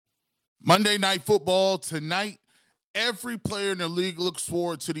Monday Night Football tonight. Every player in the league looks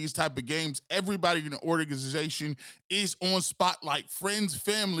forward to these type of games. Everybody in the organization is on spotlight. Friends,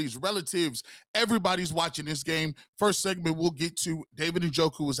 families, relatives, everybody's watching this game. First segment, we'll get to David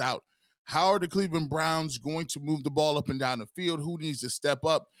Njoku is out. How are the Cleveland Browns going to move the ball up and down the field? Who needs to step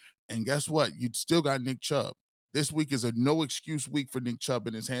up? And guess what? You still got Nick Chubb. This week is a no excuse week for Nick Chubb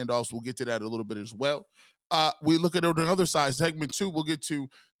and his handoffs. We'll get to that a little bit as well. We look at it on the other side. Segment two, we'll get to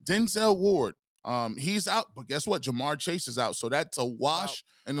Denzel Ward. He's out, but guess what? Jamar Chase is out. So that's a wash.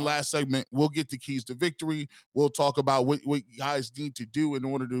 In the last segment, we'll get the keys to victory. We'll talk about what guys need to do in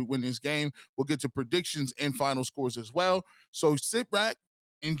order to win this game. We'll get to predictions and final scores as well. So sit back,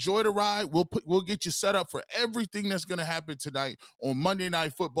 enjoy the ride. We'll get you set up for everything that's going to happen tonight on Monday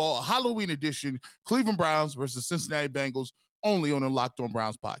Night Football, a Halloween edition, Cleveland Browns versus Cincinnati Bengals, only on the Locked On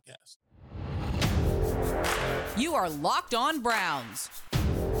Browns podcast. You are Locked On Browns,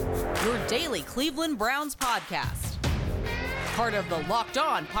 your daily Cleveland Browns podcast. Part of the Locked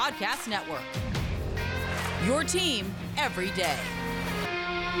On Podcast Network. Your team every day.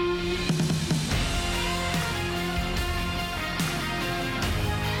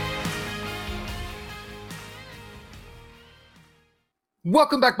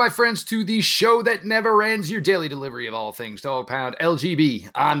 Welcome back, my friends, to the show that never ends, your daily delivery of all things Dog Pound LGB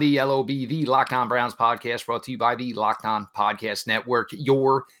on the LOB, the Locked On Browns podcast, brought to you by the Locked On Podcast Network,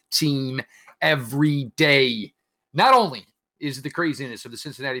 your team every day. Not only is the craziness of the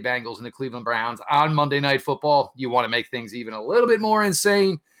Cincinnati Bengals and the Cleveland Browns on Monday Night Football, you want to make things even a little bit more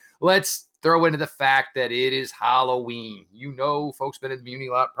insane, let's throw into the fact that it is Halloween. You know, folks been in the Muni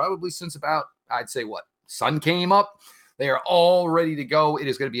lot probably since about, I'd say what, sun came up. They are all ready to go. It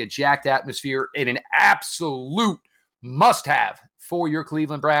is going to be a jacked atmosphere and an absolute must-have for your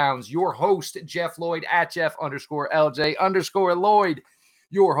Cleveland Browns. Your host, Jeff Lloyd, at Jeff_LJ_Lloyd.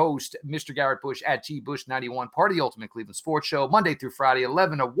 Your host, Mr. Garrett Bush, at GBush91, part of the Ultimate Cleveland Sports Show, Monday through Friday,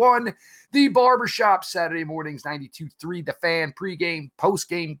 11 to 1. The Barbershop, Saturday mornings, 92.3. The Fan, pregame,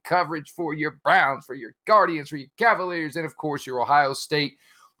 postgame coverage for your Browns, for your Guardians, for your Cavaliers, and, of course, your Ohio State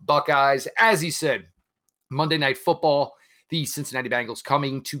Buckeyes. As he said, Monday Night Football, the Cincinnati Bengals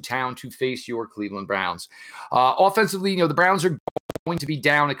coming to town to face your Cleveland Browns. Offensively, the Browns are going to be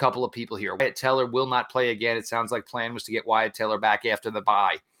down a couple of people here. Wyatt Teller will not play again. It sounds like plan was to get Wyatt Teller back after the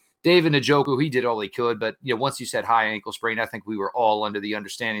bye. David Njoku, he did all he could, but once you said high ankle sprain, I think we were all under the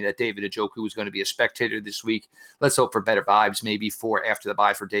understanding that David Njoku was going to be a spectator this week. Let's hope for better vibes maybe for after the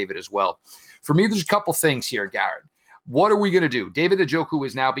bye for David as well. For me, there's a couple things here, Garrett. What are we going to do? David Njoku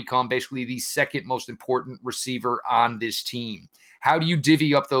has now become basically the second most important receiver on this team. How do you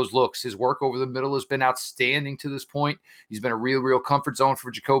divvy up those looks? His work over the middle has been outstanding to this point. He's been a real comfort zone for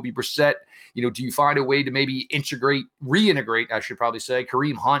Jacoby Brissett. Do you find a way to maybe reintegrate, I should probably say,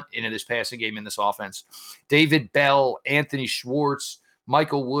 Kareem Hunt into this passing game in this offense? David Bell, Anthony Schwartz,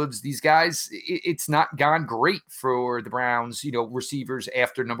 Michael Woods, these guys, it's not gone great for the Browns, receivers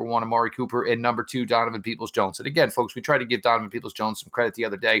after number one, Amari Cooper, and number two, Donovan Peoples-Jones. And again, folks, we tried to give Donovan Peoples-Jones some credit the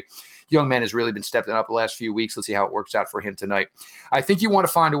other day. Young man has really been stepping up the last few weeks. Let's see how it works out for him tonight. I think you want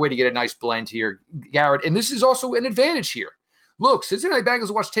to find a way to get a nice blend here, Garrett, and this is also an advantage here. Look, Cincinnati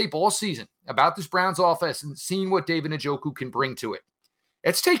Bengals watched tape all season about this Browns offense and seen what David Njoku can bring to it.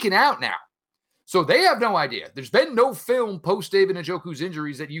 It's taken out now. So they have no idea. There's been no film post David Njoku's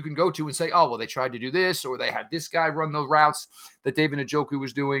injuries that you can go to and say, oh, well, they tried to do this, or they had this guy run those routes that David Njoku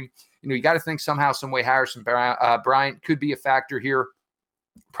was doing. You got to think somehow, some way Harrison Bryant could be a factor here.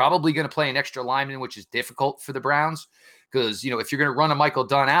 Probably going to play an extra lineman, which is difficult for the Browns because, if you're going to run a Michael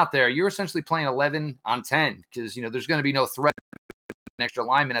Dunn out there, you're essentially playing 11 on 10 because, there's going to be no threat of an extra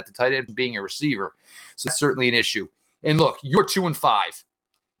lineman at the tight end being a receiver. So that's certainly an issue. And look, you're 2-5.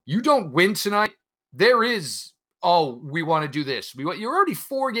 You don't win tonight. There is, we want to do this. You're already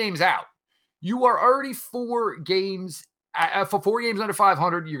 4 games out. You are already 4 games for 4 games under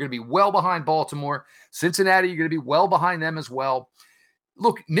 500. You're going to be well behind Baltimore. Cincinnati, you're going to be well behind them as well.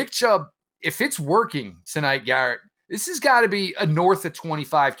 Look, Nick Chubb, if it's working tonight, Garrett, this has got to be a north of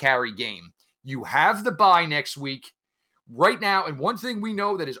 25 carry game. You have the bye next week. Right now, and one thing we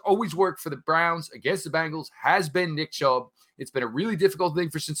know that has always worked for the Browns against the Bengals has been Nick Chubb. It's been a really difficult thing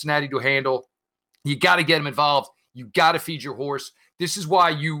for Cincinnati to handle. You got to get them involved. You got to feed your horse. This is why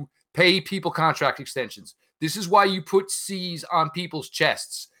you pay people contract extensions. This is why you put C's on people's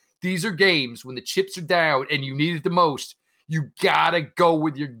chests. These are games when the chips are down and you need it the most. You got to go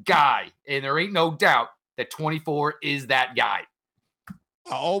with your guy. And there ain't no doubt that 24 is that guy.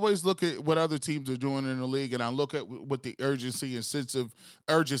 I always look at what other teams are doing in the league, and I look at what the urgency and sense of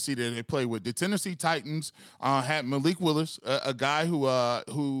urgency that they play with. The Tennessee Titans had Malik Willis, a guy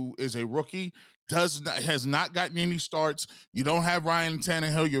who is a rookie, has not gotten any starts. You don't have Ryan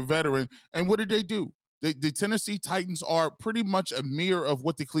Tannehill, your veteran, and what did they do? The Tennessee Titans are pretty much a mirror of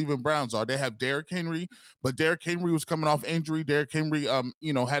what the Cleveland Browns are. They have Derrick Henry, but Derrick Henry was coming off injury. Derrick Henry,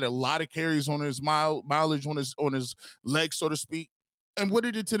 had a lot of carries on his mileage on his legs, so to speak. And what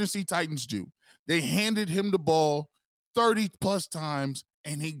did the Tennessee Titans do? They handed him the ball 30 plus times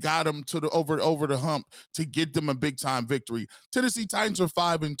and he got him to the over the hump to get them a big time victory. Tennessee Titans are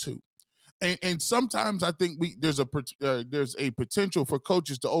 5-2. And sometimes I think there's a potential for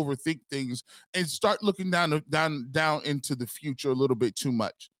coaches to overthink things and start looking down into the future a little bit too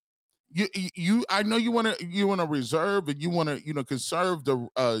much. I know you want to reserve and you want to conserve the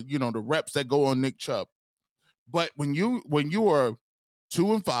the reps that go on Nick Chubb, but when you are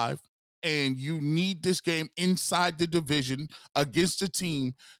 2-5 and you need this game inside the division against a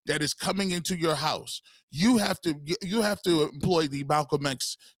team that is coming into your house, you have to employ the Malcolm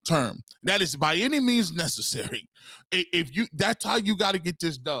X term. That is by any means necessary. That's how you got to get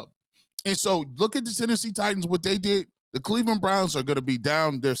this done. And so look at the Tennessee Titans, what they did. The Cleveland Browns are going to be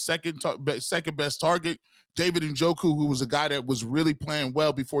down their second best target, David Njoku, who was a guy that was really playing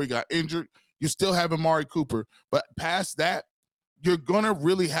well before he got injured. You still have Amari Cooper, but past that, you're going to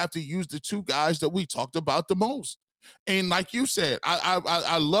really have to use the two guys that we talked about the most. And like you said,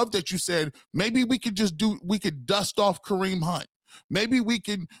 I love that you said maybe we could dust off Kareem Hunt. Maybe we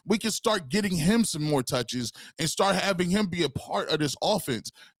can start getting him some more touches and start having him be a part of this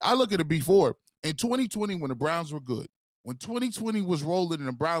offense. I look at it before in 2020 when the Browns were good. When 2020 was rolling and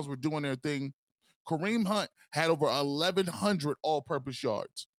the Browns were doing their thing, Kareem Hunt had over 1,100 all-purpose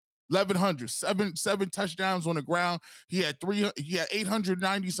yards. 1,100, seven touchdowns on the ground. He had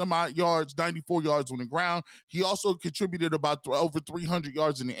 890 some odd yards, 94 yards on the ground. He also contributed about over 300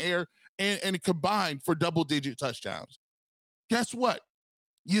 yards in the air and combined for double-digit touchdowns. Guess what?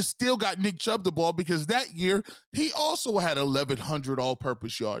 You still got Nick Chubb the ball because that year he also had 1,100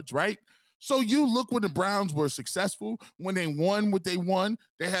 all-purpose yards, right? So you look when the Browns were successful, when they won what they won,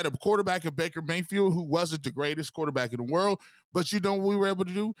 they had a quarterback in Baker Mayfield who wasn't the greatest quarterback in the world. But you know what we were able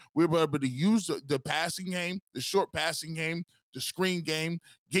to do? We were able to use the passing game, the short passing game, the screen game,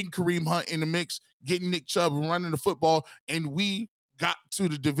 getting Kareem Hunt in the mix, getting Nick Chubb running the football, and we got to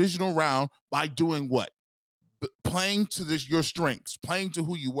the divisional round by doing what? Playing to your strengths, playing to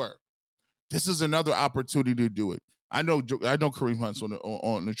who you were. This is another opportunity to do it. I know Kareem Hunt's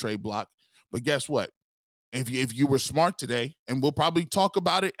on the trade block. But guess what? If you were smart today, and we'll probably talk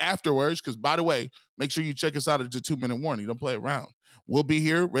about it afterwards, because by the way, make sure you check us out at the 2-minute warning. Don't play around. We'll be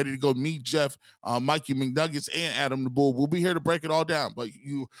here ready to go meet Jeff, Mikey McNuggets, and Adam the Bull. We'll be here to break it all down. But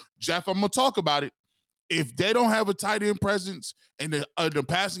Jeff, I'm gonna talk about it. If they don't have a tight end presence and the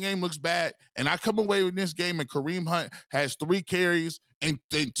passing game looks bad, and I come away with this game and Kareem Hunt has 3 carries and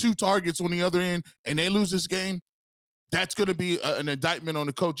 2 targets on the other end, and they lose this game, that's going to be an indictment on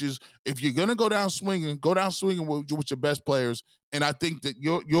the coaches. If you're going to go down swinging with your best players. And I think that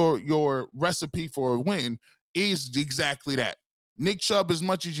your recipe for a win is exactly that. Nick Chubb as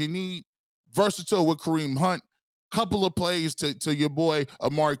much as you need, versatile with Kareem Hunt, couple of plays to your boy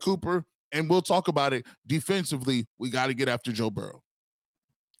Amari Cooper, and we'll talk about it defensively. We got to get after Joe Burrow.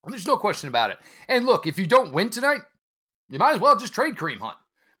 There's no question about it. And look, if you don't win tonight, you might as well just trade Kareem Hunt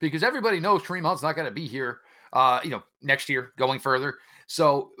because everybody knows Kareem Hunt's not going to be here next year going further.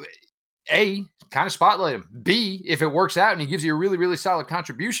 So A, kind of spotlight him. B, if it works out and he gives you a really, really solid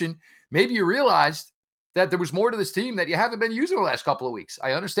contribution, maybe you realized that there was more to this team that you haven't been using the last couple of weeks.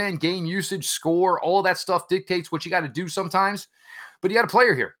 I understand game usage, score, all that stuff dictates what you got to do sometimes, but you got a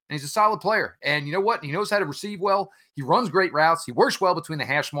player here and he's a solid player. And you know what? He knows how to receive well. He runs great routes. He works well between the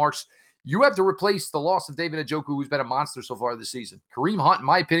hash marks. You have to replace the loss of David Njoku, who's been a monster so far this season. Kareem Hunt, in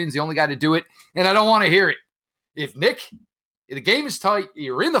my opinion, is the only guy to do it, and I don't want to hear it. If the game is tight,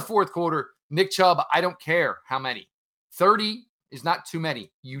 you're in the fourth quarter, Nick Chubb, I don't care how many. 30 is not too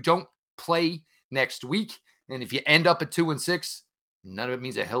many. You don't play next week, and if you end up at 2-6, none of it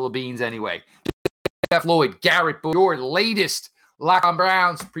means a hill of beans anyway. Jeff Lloyd, Garrett Bush, your latest Locked On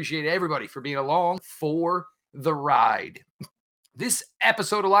Browns. Appreciate everybody for being along for the ride. This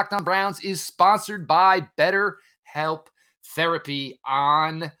episode of Locked On Browns is sponsored by BetterHelp Therapy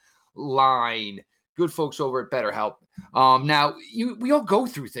Online. Good folks over at BetterHelp. Now, we all go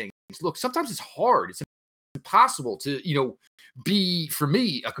through things. Look, sometimes it's hard. It's impossible to, be, for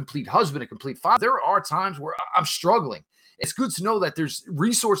me, a complete husband, a complete father. There are times where I'm struggling. It's good to know that there's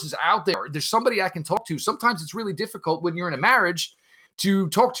resources out there. There's somebody I can talk to. Sometimes it's really difficult when you're in a marriage to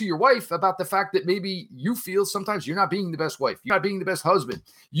talk to your wife about the fact that maybe you feel sometimes you're not being the best wife, you're not being the best husband,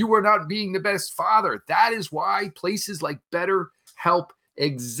 you are not being the best father. That is why places like BetterHelp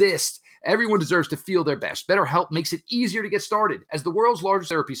exist. Everyone deserves to feel their best. BetterHelp makes it easier to get started. As the world's largest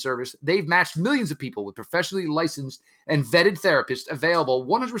therapy service, they've matched millions of people with professionally licensed and vetted therapists available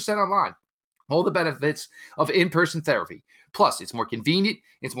 100% online. All the benefits of in-person therapy. Plus, it's more convenient,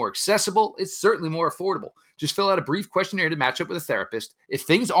 it's more accessible, it's certainly more affordable. Just fill out a brief questionnaire to match up with a therapist. If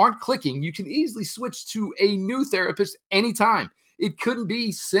things aren't clicking, you can easily switch to a new therapist anytime. It couldn't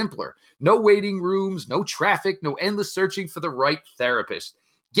be simpler. No waiting rooms, no traffic, no endless searching for the right therapist.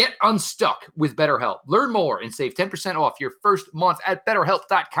 Get unstuck with BetterHelp. Learn more and save 10% off your first month at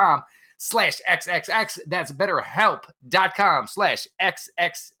BetterHelp.com/XXX. That's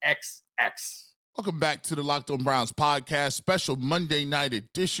BetterHelp.com/XXXX. Welcome back to the Locked On Browns podcast, special Monday night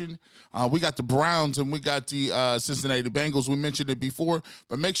edition. We got the Browns and we got the Cincinnati Bengals. We mentioned it before,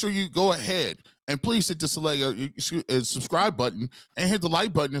 but make sure you go ahead and please hit the subscribe button and hit the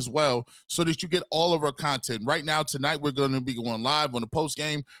like button as well so that you get all of our content. Right now, tonight, we're going to be going live on the post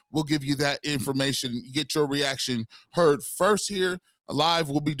game. We'll give you that information. Get your reaction heard first here. Live,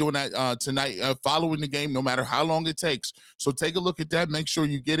 we'll be doing that tonight following the game, no matter how long it takes. So take a look at that. Make sure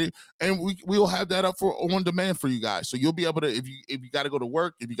you get it, and we'll have that up for on demand for you guys. So you'll be able to, if you got to go to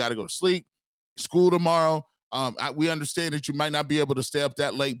work, if you got to go to sleep, school tomorrow. We understand that you might not be able to stay up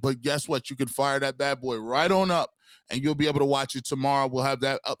that late, but guess what? You can fire that bad boy right on up, and you'll be able to watch it tomorrow. We'll have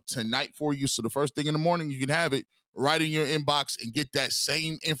that up tonight for you. So the first thing in the morning, you can have it right in your inbox and get that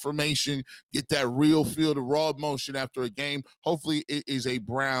same information, get that real feel, the raw emotion after a game. Hopefully it is a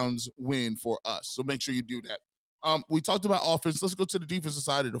Browns win for us. So make sure you do that. We talked about offense. Let's go to the defensive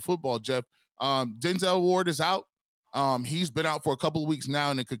side of the football, Jeff. Denzel Ward is out. He's been out for a couple of weeks now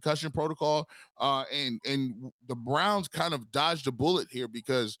in the concussion protocol. And the Browns kind of dodged a bullet here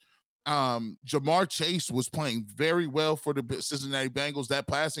because Ja'Marr Chase was playing very well for the Cincinnati Bengals. That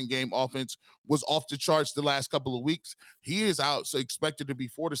passing game offense was off the charts the last couple of weeks. He is out, so expected to be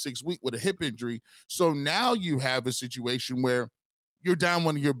 4 to 6 weeks with a hip injury. So now you have a situation where you're down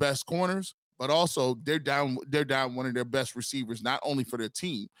one of your best corners, but also they're down one of their best receivers, not only for their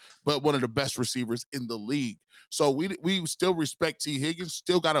team, but one of the best receivers in the league. So we still respect T. Higgins,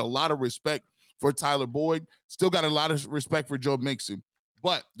 still got a lot of respect for Tyler Boyd, still got a lot of respect for Joe Mixon.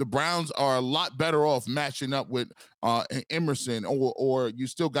 But the Browns are a lot better off matching up with Emerson, or you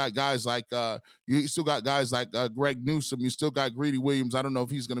still got guys like Greg Newsome. You still got Greedy Williams. I don't know if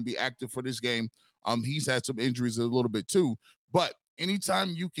he's going to be active for this game. He's had some injuries a little bit too. But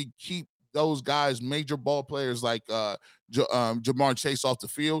anytime you can keep those guys, major ball players like Ja'Marr Chase off the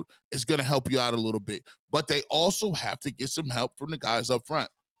field, it's going to help you out a little bit. But they also have to get some help from the guys up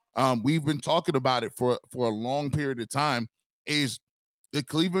front. We've been talking about it for a long period of time. Is the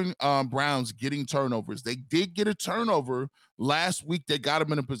Cleveland Browns getting turnovers. They did get a turnover last week. They got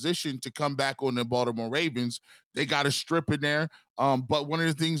them in a position to come back on the Baltimore Ravens. They got a strip in there. But one of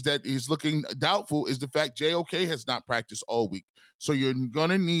the things that is looking doubtful is the fact JOK has not practiced all week. So you're going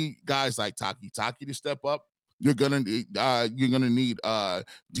to need guys like Taki to step up. You're gonna need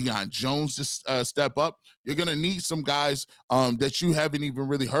Deion Jones to step up. You're gonna need some guys that you haven't even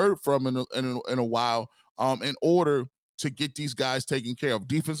really heard from in a while in order to get these guys taken care of.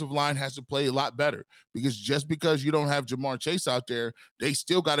 Defensive line has to play a lot better because just because you don't have Ja'Marr Chase out there, they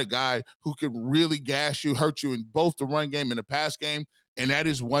still got a guy who can really gash you, hurt you in both the run game and the pass game, and that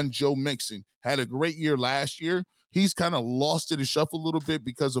is one Joe Mixon. Had a great year last year. He's kind of lost in the shuffle a little bit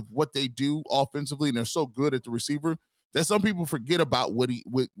because of what they do offensively, and they're so good at the receiver that some people forget about what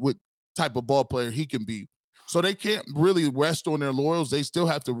type of ball player he can be. So they can't really rest on their laurels. They still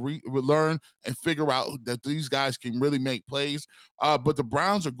have to learn and figure out that these guys can really make plays. But the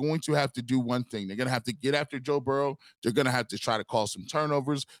Browns are going to have to do one thing. They're going to have to get after Joe Burrow. They're going to have to try to cause some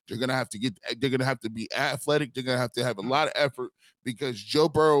turnovers. They're going to have to be athletic. They're going to have a lot of effort because Joe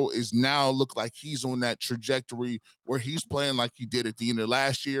Burrow is now look like he's on that trajectory where he's playing like he did at the end of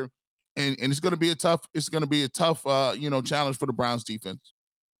last year. And it's going to be a tough challenge for the Browns defense.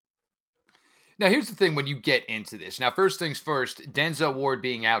 Now, here's the thing when you get into this. Now, first things first, Denzel Ward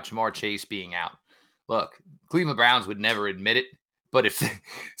being out, Ja'Marr Chase being out. Look, Cleveland Browns would never admit it, but if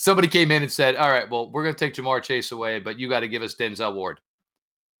somebody came in and said, all right, well, we're going to take Ja'Marr Chase away, but you got to give us Denzel Ward.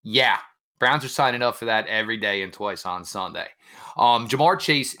 Yeah, Browns are signing up for that every day and twice on Sunday. Ja'Marr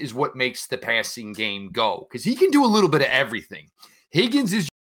Chase is what makes the passing game go because he can do a little bit of everything. Higgins is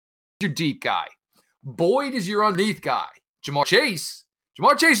your deep guy. Boyd is your underneath guy. Ja'Marr Chase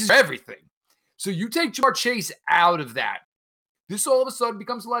is everything. So you take Ja'Marr Chase out of that. This all of a sudden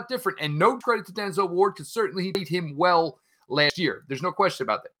becomes a lot different. And no credit to Denzel Ward because certainly he made him well last year. There's no question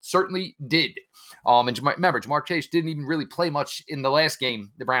about that. Certainly did. And remember, Ja'Marr Chase didn't even really play much in the last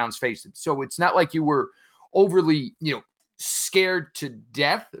game the Browns faced him. So it's not like you were overly, scared to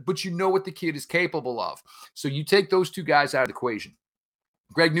death, but you know what the kid is capable of. So you take those two guys out of the equation.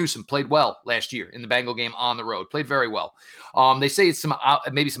 Greg Newsome played well last year in the Bengal game on the road. Played very well. They say it's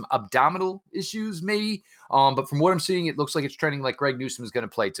maybe some abdominal issues, maybe. But from what I'm seeing, it looks like it's trending like Greg Newsome is going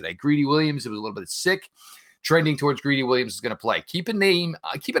to play today. Greedy Williams, it was a little bit sick. Trending towards Greedy Williams is going to play. Keep an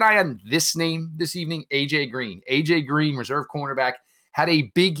eye on this name this evening, A.J. Green. A.J. Green, reserve cornerback, had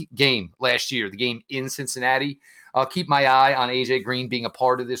a big game last year, the game in Cincinnati. I'll keep my eye on A.J. Green being a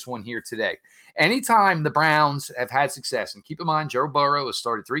part of this one here today. Anytime the Browns have had success, and keep in mind, Joe Burrow has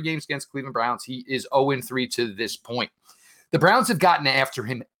started 3 games against Cleveland Browns. He is 0-3 to this point. The Browns have gotten after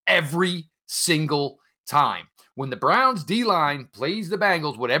him every single time. When the Browns D-line plays the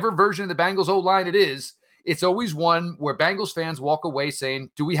Bengals, whatever version of the Bengals O-line it is, it's always one where Bengals fans walk away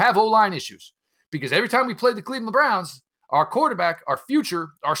saying, do we have O-line issues? Because every time we play the Cleveland Browns, our quarterback, our future,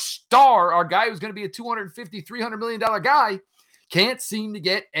 our star, our guy who's going to be a $250, $300 million guy, can't seem to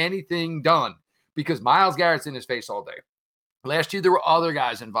get anything done because Myles Garrett's in his face all day. Last year, there were other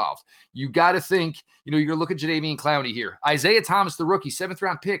guys involved. You got to think, you're going to look at Jadeveon Clowney here. Isaiah Thomas, the rookie,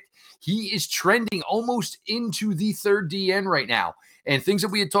 7th-round pick, he is trending almost into the 3rd DN right now. And things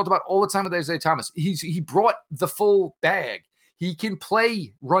that we had talked about all the time with Isaiah Thomas, he brought the full bag. He can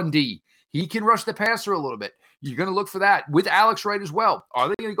play run D. He can rush the passer a little bit. You're going to look for that with Alex Wright as well. Are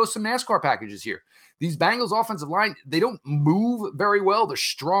they going to go some NASCAR packages here? These Bengals offensive line, they don't move very well. They're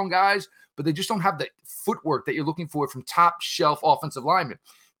strong guys, but they just don't have the footwork that you're looking for from top shelf offensive linemen.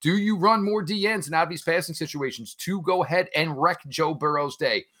 Do you run more DNs and out of these passing situations to go ahead and wreck Joe Burrow's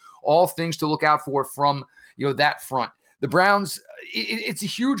day? All things to look out for from that front. The Browns, it's a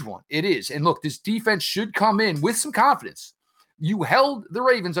huge one. It is. And look, this defense should come in with some confidence. You held the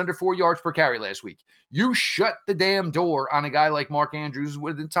Ravens under 4 yards per carry last week. You shut the damn door on a guy like Mark Andrews,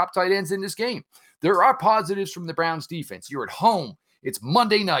 one of the top tight ends in this game. There are positives from the Browns defense. You're at home. It's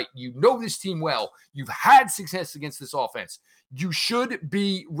Monday night. You know this team well. You've had success against this offense. You should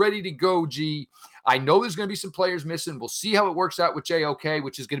be ready to go, G. I know there's going to be some players missing. We'll see how it works out with JOK,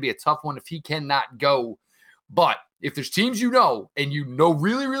 which is going to be a tough one if he cannot go. But if there's teams and you know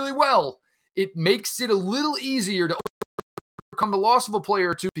really, really well, it makes it a little easier to overcome the loss of a player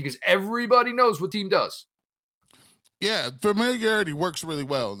or two because everybody knows what team does. Yeah, familiarity works really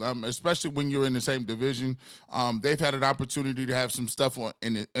well, especially when you're in the same division. They've had an opportunity to have some stuff on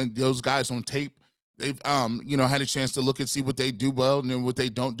and those guys on tape. They've had a chance to look and see what they do well and then what they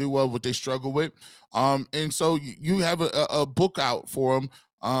don't do well, what they struggle with. And so you have a book out for them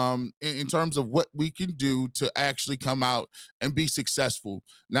in terms of what we can do to actually come out and be successful.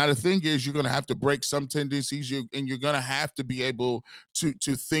 Now, the thing is, you're going to have to break some tendencies, and you're going to have to be able to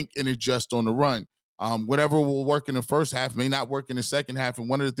think and adjust on the run. Whatever will work in the first half may not work in the second half. And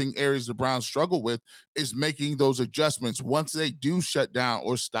one of the areas the Browns struggle with is making those adjustments once they do shut down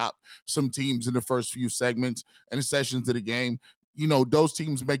or stop some teams in the first few segments and the sessions of the game. Those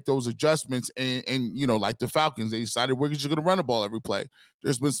teams make those adjustments and like the Falcons, they decided we're just going to run the ball every play.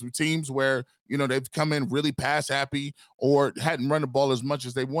 There's been some teams where, they've come in really pass happy or hadn't run the ball as much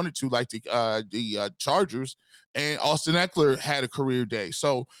as they wanted to, like the Chargers, and Austin Eckler had a career day.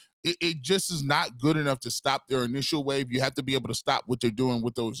 So it just is not good enough to stop their initial wave. You have to be able to stop what they're doing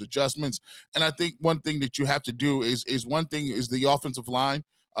with those adjustments. And I think one thing that you have to do is the offensive line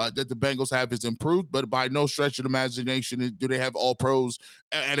that the Bengals have is improved, but by no stretch of the imagination do they have all pros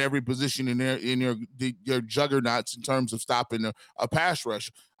at every position in their juggernauts in terms of stopping a pass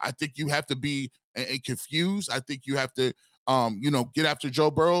rush. I think you have to be confused. I think you have to get after Joe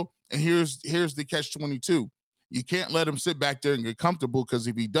Burrow. And here's the catch-22. You can't let him sit back there and get comfortable, because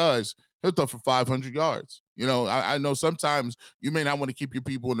if he does, he'll throw for 500 yards. I know sometimes you may not want to keep your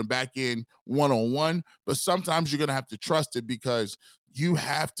people in the back end one-on-one, but sometimes you're going to have to trust it because you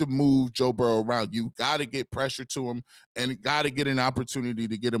have to move Joe Burrow around. You got to get pressure to him and got to get an opportunity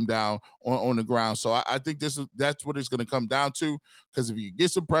to get him down on the ground. So I think that's what it's going to come down to, because if you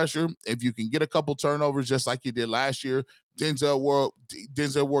get some pressure, if you can get a couple turnovers just like you did last year, Denzel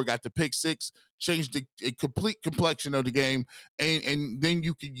Ward got the pick 6, changed the complete complexion of the game, and then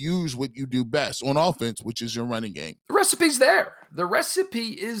you can use what you do best on offense, which is your running game. The recipe's there. The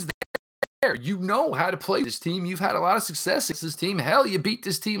recipe is there. You know how to play this team. You've had a lot of success against this team. Hell, you beat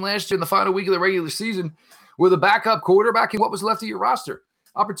this team last year in the final week of the regular season with a backup quarterback and what was left of your roster.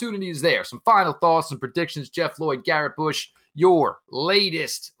 Opportunity is there. Some final thoughts and predictions. Jeff Lloyd, Garrett Bush, your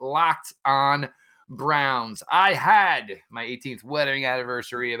latest Locked On Browns. I had my 18th wedding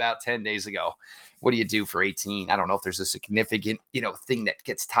anniversary about 10 days ago. What do you do for 18? I don't know if there's a significant, thing that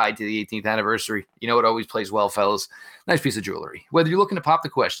gets tied to the 18th anniversary. It always plays well, fellas. Nice piece of jewelry. Whether you're looking to pop the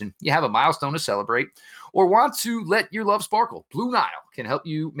question, you have a milestone to celebrate, or want to let your love sparkle, Blue Nile can help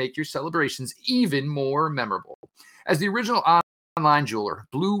you make your celebrations even more memorable. As the original online jeweler,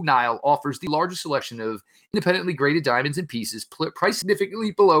 Blue Nile offers the largest selection of independently graded diamonds and pieces priced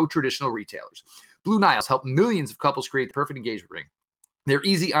significantly below traditional retailers. Blue Nile's help millions of couples create the perfect engagement ring. Their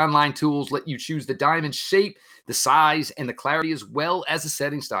easy online tools let you choose the diamond shape, the size, and the clarity, as well as the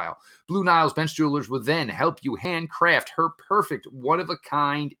setting style. Blue Nile's bench jewelers will then help you handcraft her perfect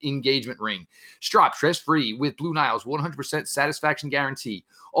one-of-a-kind engagement ring. Shop stress-free with Blue Nile's 100% satisfaction guarantee.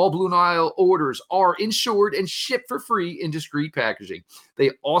 All Blue Nile orders are insured and shipped for free in discreet packaging.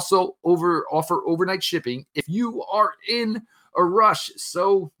 They also offer overnight shipping if you are in a rush.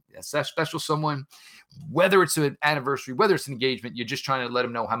 So that's that special someone, whether it's an anniversary, whether it's an engagement, you're just trying to let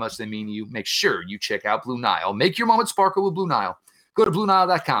them know how much they mean to you. Make sure you check out Blue Nile. Make your moment sparkle with Blue Nile. Go to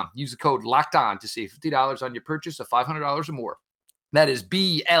BlueNile.com. Use the code LOCKEDON to save $50 on your purchase of $500 or more. That is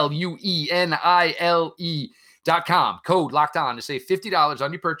BLUENILE.com. Code LOCKEDON to save $50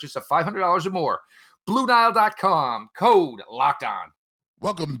 on your purchase of $500 or more. BlueNile.com. Code LOCKEDON.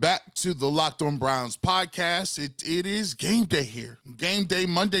 Welcome back to the Locked On Browns podcast. It is game day here. Game day,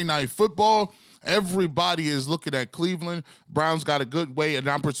 Monday Night Football. Everybody is looking at Cleveland. Browns got a good way, an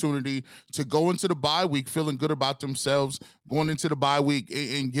opportunity to go into the bye week feeling good about themselves, going into the bye week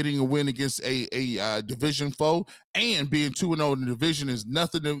and getting a win against a division foe, and being 2-0 in the division is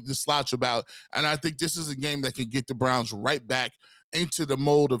nothing to slouch about. And I think this is a game that can get the Browns right back into the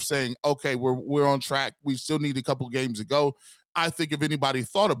mold of saying, okay, we're on track. We still need a couple games to go. I think if anybody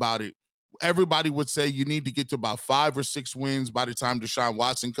thought about it, everybody would say you need to get to about 5 or 6 wins by the time Deshaun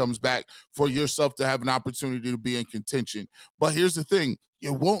Watson comes back for yourself to have an opportunity to be in contention. But here's the thing.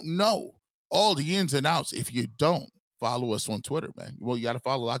 You won't know all the ins and outs if you don't follow us on Twitter, man. Well, you got to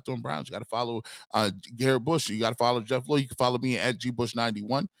follow Locked On Browns. You got to follow Garrett Bush. You got to follow Jeff Lloyd. You can follow me at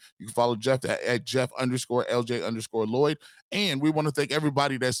GBush91. You can follow Jeff at Jeff_LJ_Lloyd. And we want to thank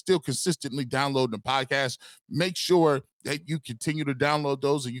everybody that's still consistently downloading the podcast. Make sure that you continue to download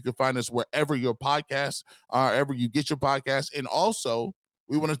those, and you can find us wherever your podcasts are, wherever you get your podcasts. And also,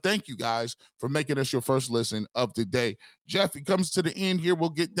 we want to thank you guys for making us your first listen of the day. Jeff, it comes to the end here.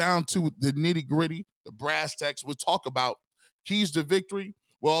 We'll get down to the nitty gritty, the brass tacks. We'll talk about keys to victory.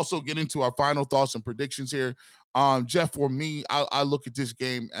 We'll also get into our final thoughts and predictions here. Jeff, for me, I look at this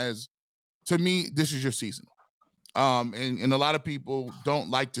game as, to me, this is your season. And a lot of people don't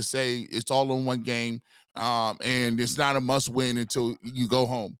like to say it's all in one game, and it's not a must win until you go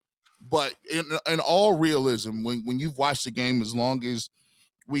home. But in all realism, when you've watched the game as long as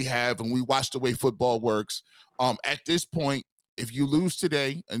we have, and we watch the way football works, at this point, if you lose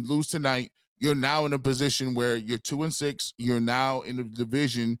today and lose tonight, you're now in a position where you're 2-6. You're now in the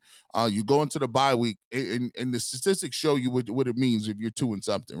division. You go into the bye week, and the statistics show you what it means if you're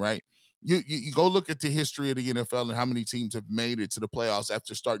 2-something, right? You go look at the history of the NFL and how many teams have made it to the playoffs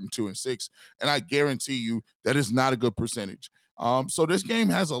after starting 2-6, and I guarantee you that is not a good percentage. So this game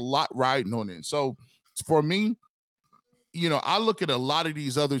has a lot riding on it. So for me, I look at a lot of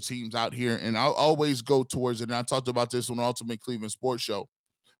these other teams out here, and I'll always go towards it. And I talked about this on the Ultimate Cleveland Sports Show.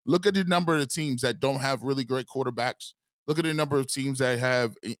 Look at the number of the teams that don't have really great quarterbacks. Look at the number of teams that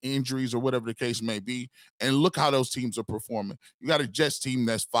have injuries or whatever the case may be, and look how those teams are performing. You got a Jets team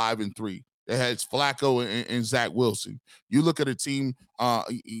that's 5-3 that has Flacco and Zach Wilson. You look at a team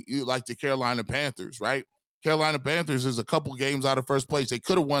like the Carolina Panthers, right? Carolina Panthers is a couple games out of first place. They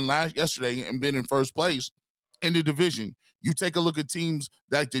could have won yesterday and been in first place in the division. You take a look at teams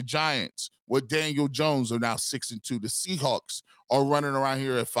like the Giants, with Daniel Jones, are now 6-2. The Seahawks are running around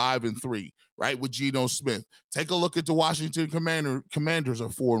here at 5-3, right, with Geno Smith. Take a look at the Washington Commanders are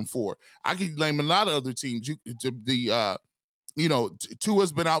 4-4. I can name a lot of other teams.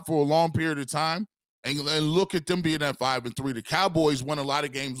 Tua's been out for a long period of time, and look at them being at 5-3. The Cowboys won a lot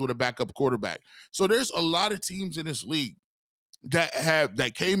of games with a backup quarterback. So there's a lot of teams in this league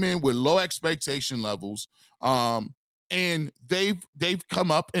that came in with low expectation levels, and they've come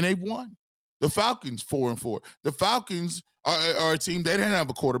up and they've won. The Falcons 4-4. The Falcons are a team, they didn't have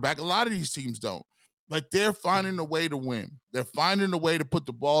a quarterback. A lot of these teams don't. But they're finding a way to win. They're finding a way to put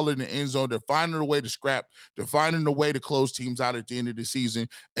the ball in the end zone. They're finding a way to scrap. They're finding a way to close teams out at the end of the season.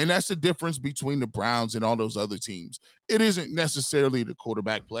 And that's the difference between the Browns and all those other teams. It isn't necessarily the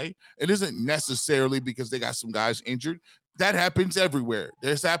quarterback play. It isn't necessarily because they got some guys injured. That happens everywhere.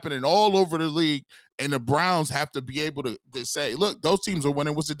 It's happening all over the league. And the Browns have to be able to say, look, those teams are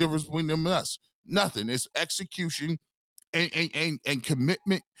winning. What's the difference between them and us? Nothing. It's execution and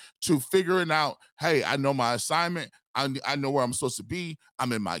commitment to figuring out, hey, I know my assignment. I know where I'm supposed to be.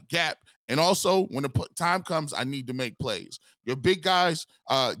 I'm in my gap. And also, when the time comes, I need to make plays. Your big guys,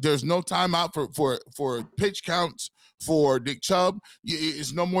 there's no timeout for pitch counts for Nick Chubb.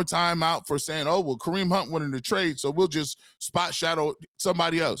 It's no more timeout for saying, oh, well, Kareem Hunt won in the trade, so we'll just spot shadow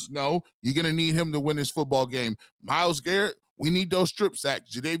somebody else. No, you're going to need him to win this football game. Myles Garrett, we need those strip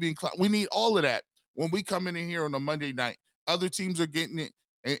sacks. Jadeveon Clowney, we need all of that when we come in here on a Monday night. Other teams are getting it,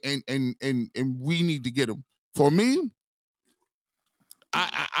 and we need to get them. For me,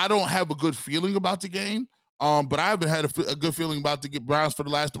 I don't have a good feeling about the game, but I haven't had a good feeling about the Browns for the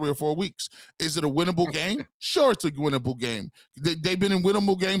last 3 or 4 weeks. Is it a winnable game? Sure, it's a winnable game. They've been in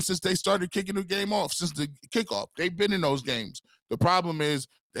winnable games since they started kicking the game off, since the kickoff. They've been in those games. The problem is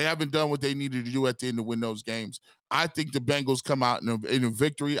they haven't done what they needed to do at the end to win those games. I think the Bengals come out in a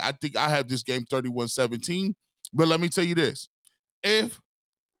victory. I think I have this game 31-17. But let me tell you this. If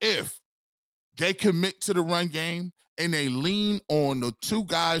they commit to the run game and they lean on the two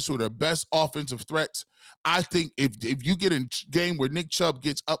guys who are the best offensive threats, I think if you get a game where Nick Chubb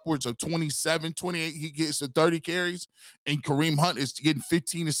gets upwards of 27, 28, he gets to 30 carries, and Kareem Hunt is getting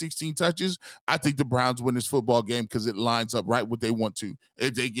 15 to 16 touches, I think the Browns win this football game because it lines up right what they want to.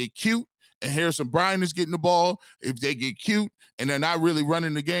 If they get cute and Harrison Bryant is getting the ball, if they get cute and they're not really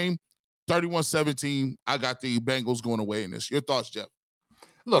running the game, 31-17, I got the Bengals going away in this. Your thoughts, Jeff?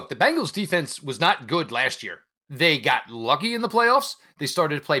 Look, the Bengals defense was not good last year. They got lucky in the playoffs. They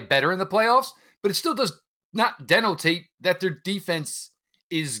started to play better in the playoffs, but it still does not denotate that their defense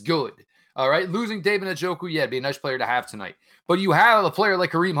is good. All right. Losing David Njoku, yeah, it'd be a nice player to have tonight. But you have a player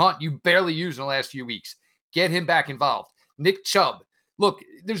like Kareem Hunt you barely used in the last few weeks. Get him back involved. Nick Chubb. Look,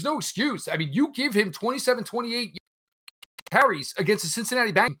 there's no excuse. I mean, you give him 27, 28 carries against the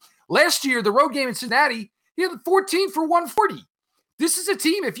Cincinnati Bengals. Last year, the road game in Cincinnati, he had 14 for 140. This is a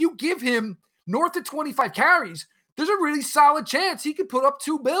team, if you give him north of 25 carries, there's a really solid chance he could put up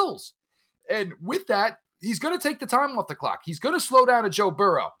 2 bills. And with that, he's going to take the time off the clock. He's going to slow down a Joe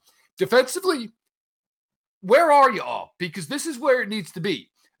Burrow. Defensively, where are you all? Because this is where it needs to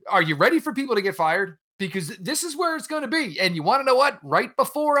be. Are you ready for people to get fired? Because this is where it's going to be. And you want to know what? Right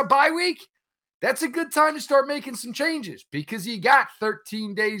before a bye week, that's a good time to start making some changes because you got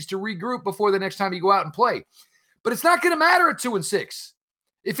 13 days to regroup before the next time you go out and play. But it's not going to matter at 2-6.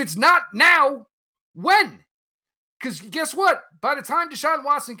 If it's not now, when? Because guess what? By the time Deshaun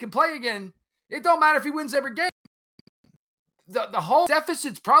Watson can play again, it don't matter if he wins every game. The whole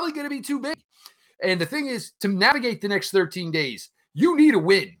deficit's probably going to be too big. And the thing is, to navigate the next 13 days, you need a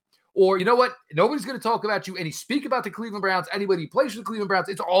win. Or you know what? Nobody's going to talk about you and speak about the Cleveland Browns. Anybody who plays for the Cleveland Browns,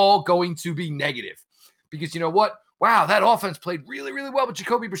 it's all going to be negative. Because you know what? Wow, that offense played really, really well with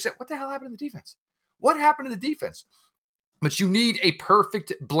Jacoby Brissett. What the hell happened to the defense? What happened to the defense? But you need a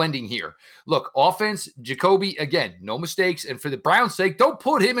perfect blending here. Look, offense, Jacoby, again, no mistakes. And for the Browns' sake, don't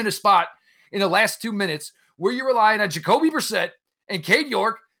put him in a spot in the last 2 minutes where you're relying on Jacoby Brissett and Cade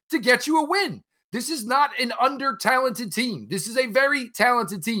York to get you a win. This is not an under-talented team. This is a very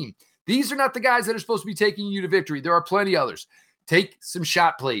talented team. These are not the guys that are supposed to be taking you to victory. There are plenty others. Take some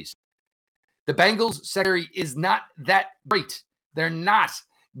shot plays. The Bengals secondary is not that great. They're not.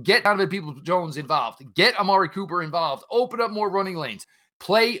 Get Donovan Peoples-Jones involved. Get Amari Cooper involved. Open up more running lanes.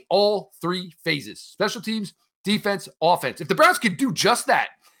 Play all 3 phases. Special teams, defense, offense. If the Browns can do just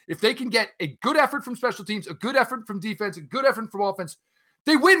that, if they can get a good effort from special teams, a good effort from defense, a good effort from offense,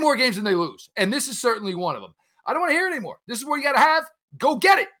 they win more games than they lose. And this is certainly one of them. I don't want to hear it anymore. This is what you got to have. Go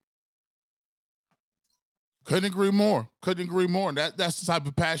get it. Couldn't agree more. Couldn't agree more. And that's the type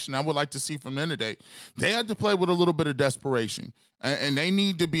of passion I would like to see from them today. They had to play with a little bit of desperation. And they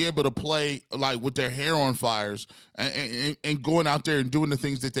need to be able to play like with their hair on fires and going out there and doing the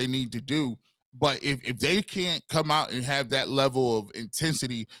things that they need to do. But if they can't come out and have that level of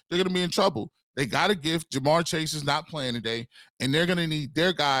intensity, they're going to be in trouble. They got a gift. Jamar Chase is not playing today, and they're going to need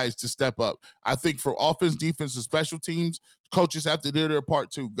their guys to step up. I think for offense, defense, and special teams, coaches have to do their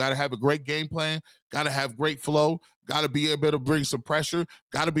part too. Got to have a great game plan. Got to have great flow. Got to be able to bring some pressure.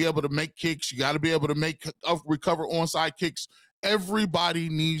 Got to be able to make kicks. You got to be able to recover onside kicks. Everybody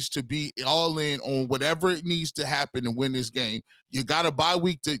needs to be all in on whatever it needs to happen to win this game. You got a bye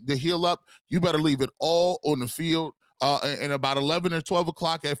week to heal up. You better leave it all on the field. And about 11 or 12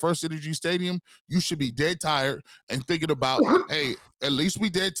 o'clock at First Energy Stadium, you should be dead tired and thinking about, hey, at least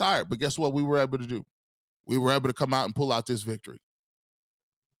we dead tired. But guess what we were able to do? We were able to come out and pull out this victory.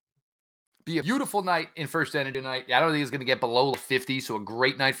 Be a beautiful night in First Energy tonight. I don't think it's going to get below 50, so a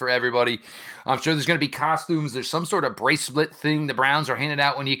great night for everybody. I'm sure there's going to be costumes. There's some sort of bracelet thing the Browns are handing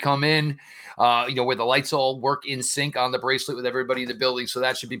out when you come in, where the lights all work in sync on the bracelet with everybody in the building, so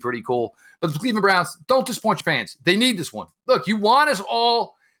that should be pretty cool. But the Cleveland Browns, don't disappoint your fans. They need this one. Look, you want us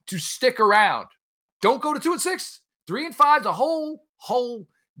all to stick around. Don't go to 2-6. 3-5 is a whole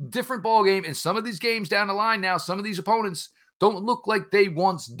different ball game. And some of these games down the line now, some of these opponents don't look like they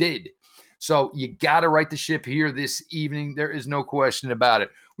once did. So you got to right the ship here this evening. There is no question about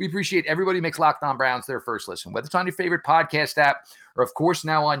it. We appreciate everybody who makes Locked On Browns their first listen, whether it's on your favorite podcast app or, of course,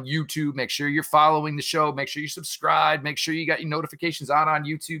 now on YouTube. Make sure you're following the show. Make sure you subscribe. Make sure you got your notifications on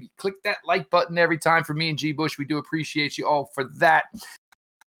YouTube. Click that like button every time for me and G. Bush. We do appreciate you all for that.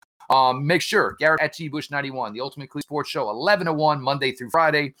 Make sure, Garrett at G. Bush 91, the Ultimate Cleveland Sports Show, 11 to 1, Monday through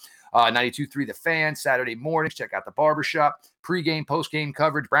Friday. 92.3 The Fan, Saturday mornings. Check out the Barbershop. Pre-game, post-game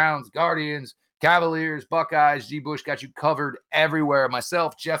coverage. Browns, Guardians, Cavaliers, Buckeyes. G. Bush got you covered everywhere.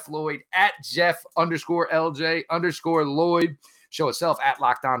 Myself, Jeff Lloyd, at Jeff_LJ_Lloyd. Show itself at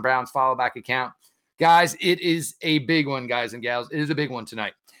Locked On Browns. Follow back account. Guys, it is a big one, guys and gals. It is a big one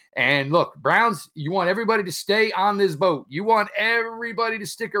tonight. And look, Browns, you want everybody to stay on this boat. You want everybody to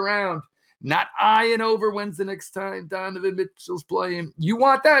stick around. Not eyeing over when's the next time Donovan Mitchell's playing. You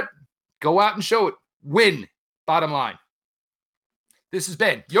want that? Go out and show it. Win. Bottom line. This has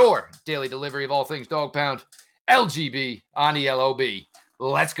been your daily delivery of all things Dog Pound. LGB on the LOB.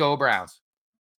 Let's go, Browns.